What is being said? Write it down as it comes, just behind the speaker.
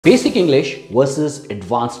Basic English versus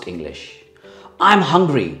advanced English. I'm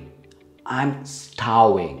hungry. I'm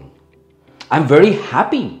starving. I'm very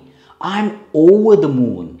happy. I'm over the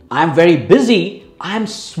moon. I'm very busy. I'm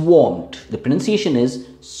swamped. The pronunciation is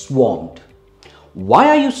swamped. Why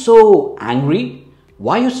are you so angry?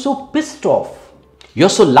 Why are you so pissed off? You're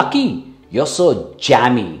so lucky. You're so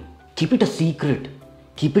jammy. Keep it a secret.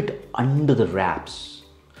 Keep it under the wraps.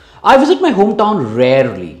 I visit my hometown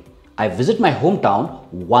rarely. I visit my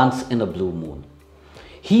hometown once in a blue moon.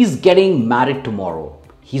 He's getting married tomorrow.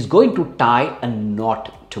 He's going to tie a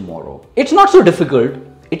knot tomorrow. It's not so difficult.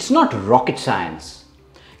 It's not rocket science.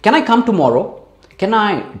 Can I come tomorrow? Can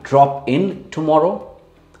I drop in tomorrow?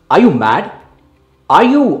 Are you mad? Are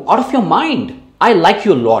you out of your mind? I like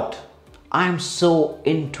you a lot. I'm so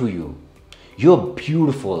into you. You're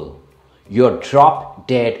beautiful. You're drop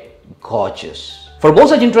dead gorgeous. For more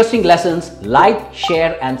such interesting lessons, like,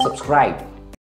 share and subscribe.